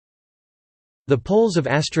The poles of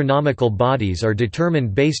astronomical bodies are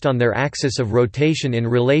determined based on their axis of rotation in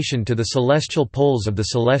relation to the celestial poles of the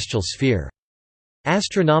celestial sphere.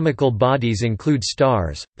 Astronomical bodies include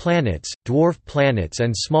stars, planets, dwarf planets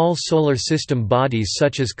and small solar system bodies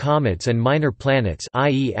such as comets and minor planets,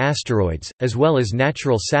 i.e. asteroids, as well as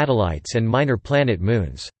natural satellites and minor planet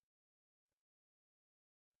moons.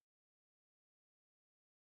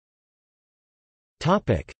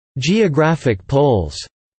 Geographic poles.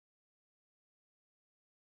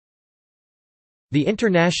 The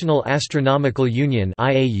International Astronomical Union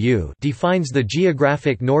 (IAU) defines the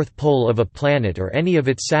geographic north pole of a planet or any of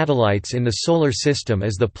its satellites in the Solar System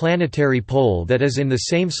as the planetary pole that is in the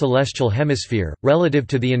same celestial hemisphere, relative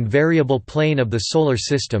to the invariable plane of the Solar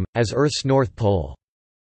System, as Earth's north pole.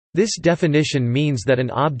 This definition means that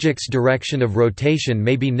an object's direction of rotation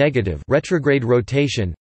may be negative, retrograde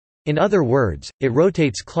rotation. In other words, it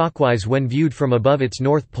rotates clockwise when viewed from above its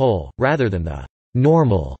north pole, rather than the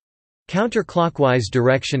normal counterclockwise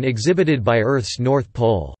direction exhibited by Earth's north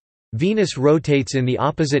pole. Venus rotates in the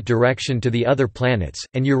opposite direction to the other planets,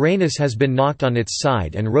 and Uranus has been knocked on its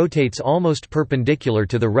side and rotates almost perpendicular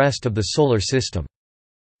to the rest of the Solar System.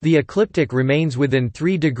 The ecliptic remains within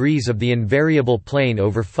 3 degrees of the invariable plane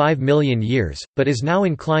over 5 million years, but is now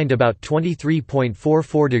inclined about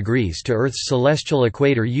 23.44 degrees to Earth's celestial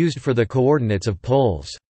equator used for the coordinates of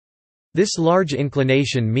poles. This large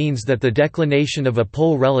inclination means that the declination of a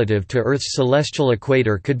pole relative to Earth's celestial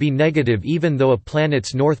equator could be negative even though a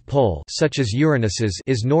planet's north pole, such as Uranus's,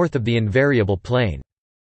 is north of the invariable plane.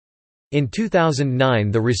 In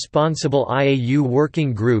 2009, the responsible IAU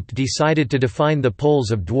working group decided to define the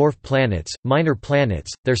poles of dwarf planets, minor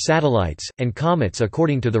planets, their satellites, and comets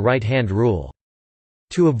according to the right-hand rule.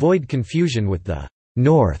 To avoid confusion with the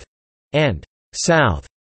north and south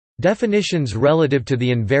definitions relative to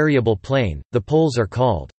the invariable plane, the poles are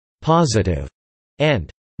called positive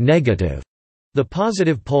and negative. The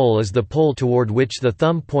positive pole is the pole toward which the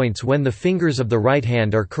thumb points when the fingers of the right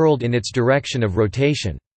hand are curled in its direction of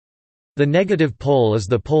rotation. The negative pole is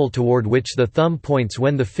the pole toward which the thumb points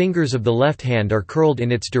when the fingers of the left hand are curled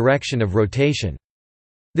in its direction of rotation.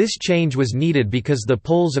 This change was needed because the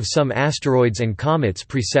poles of some asteroids and comets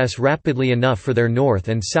precess rapidly enough for their north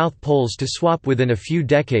and south poles to swap within a few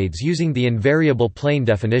decades using the invariable plane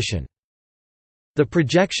definition. The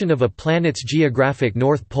projection of a planet's geographic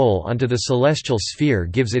north pole onto the celestial sphere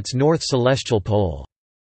gives its north celestial pole.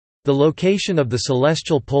 The location of the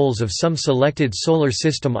celestial poles of some selected Solar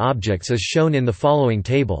System objects is shown in the following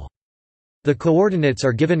table. The coordinates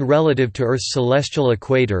are given relative to Earth's celestial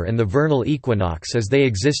equator and the vernal equinox as they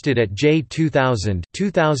existed at J 2000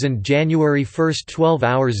 January 1, 12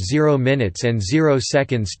 hours 0 minutes and 0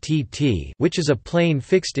 seconds TT, which is a plane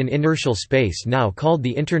fixed in inertial space now called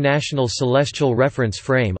the International Celestial Reference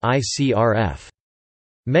Frame (ICRF).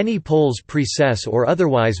 Many poles precess or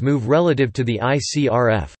otherwise move relative to the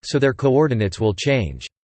ICRF, so their coordinates will change.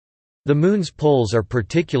 The Moon's poles are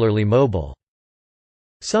particularly mobile.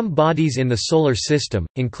 Some bodies in the Solar System,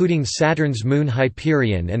 including Saturn's moon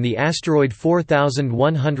Hyperion and the asteroid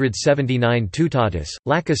 4179 Toutatis,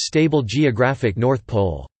 lack a stable geographic north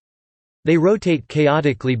pole. They rotate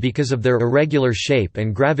chaotically because of their irregular shape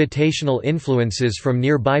and gravitational influences from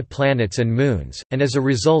nearby planets and moons, and as a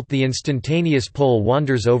result the instantaneous pole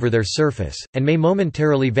wanders over their surface, and may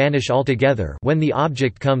momentarily vanish altogether when the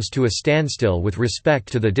object comes to a standstill with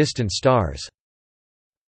respect to the distant stars.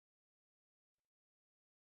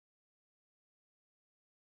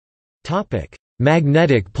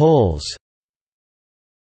 Magnetic poles.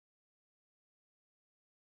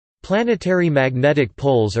 Planetary magnetic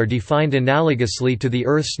poles are defined analogously to the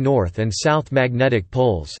Earth's north and south magnetic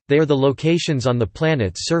poles. They are the locations on the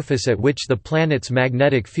planet's surface at which the planet's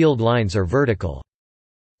magnetic field lines are vertical.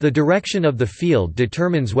 The direction of the field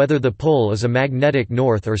determines whether the pole is a magnetic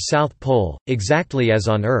north or south pole, exactly as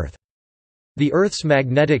on Earth. The Earth's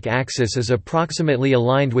magnetic axis is approximately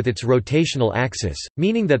aligned with its rotational axis,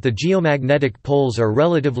 meaning that the geomagnetic poles are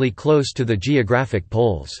relatively close to the geographic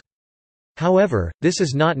poles. However, this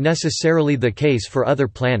is not necessarily the case for other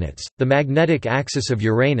planets. The magnetic axis of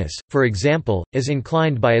Uranus, for example, is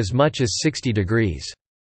inclined by as much as 60 degrees.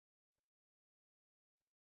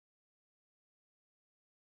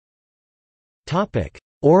 Topic: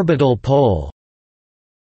 Orbital pole.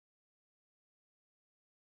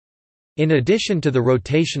 In addition to the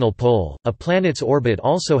rotational pole, a planet's orbit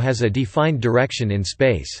also has a defined direction in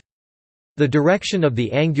space. The direction of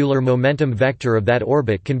the angular momentum vector of that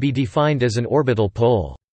orbit can be defined as an orbital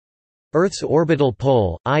pole. Earth's orbital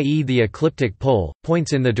pole, i.e. the ecliptic pole,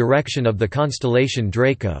 points in the direction of the constellation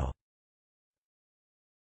Draco.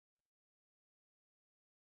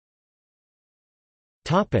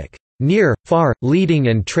 Near, far, leading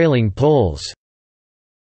and trailing poles.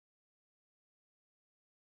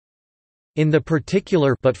 In the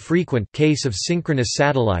particular but frequent case of synchronous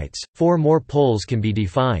satellites, 4 more poles can be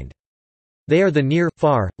defined. They are the near,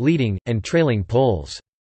 far, leading, and trailing poles.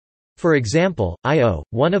 For example, Io,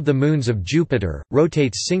 one of the moons of Jupiter,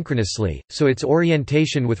 rotates synchronously, so its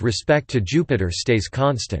orientation with respect to Jupiter stays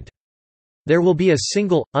constant. There will be a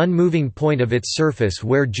single, unmoving point of its surface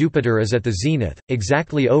where Jupiter is at the zenith,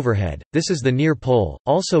 exactly overhead. This is the near pole,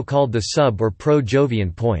 also called the sub- or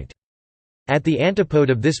pro-Jovian point. At the antipode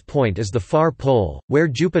of this point is the far pole, where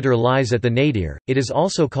Jupiter lies at the nadir. It is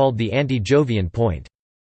also called the anti-Jovian point.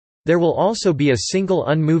 There will also be a single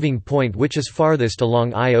unmoving point which is farthest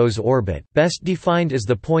along Io's orbit, best defined as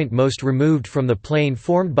the point most removed from the plane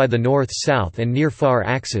formed by the north-south and near-far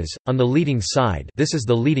axes, on the leading side. This is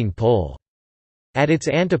the leading pole. At its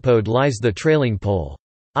antipode lies the trailing pole.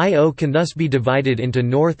 Io can thus be divided into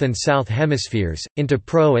north and south hemispheres, into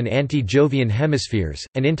pro- and anti-Jovian hemispheres,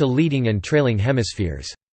 and into leading and trailing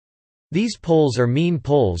hemispheres. These poles are mean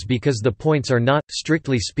poles because the points are not,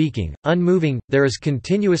 strictly speaking, unmoving. There is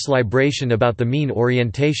continuous libration about the mean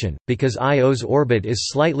orientation, because Io's orbit is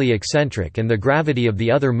slightly eccentric and the gravity of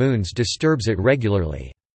the other moons disturbs it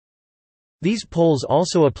regularly. These poles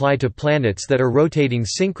also apply to planets that are rotating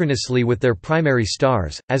synchronously with their primary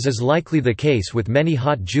stars, as is likely the case with many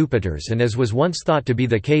hot Jupiters and as was once thought to be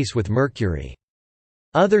the case with Mercury.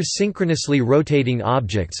 Other synchronously rotating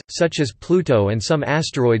objects, such as Pluto and some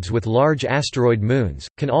asteroids with large asteroid moons,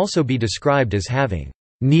 can also be described as having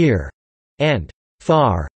near and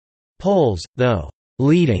far poles, though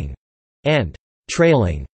leading and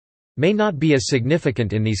trailing may not be as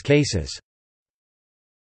significant in these cases.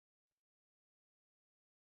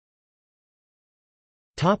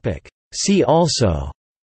 See also: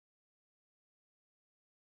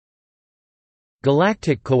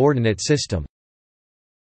 Galactic coordinate system.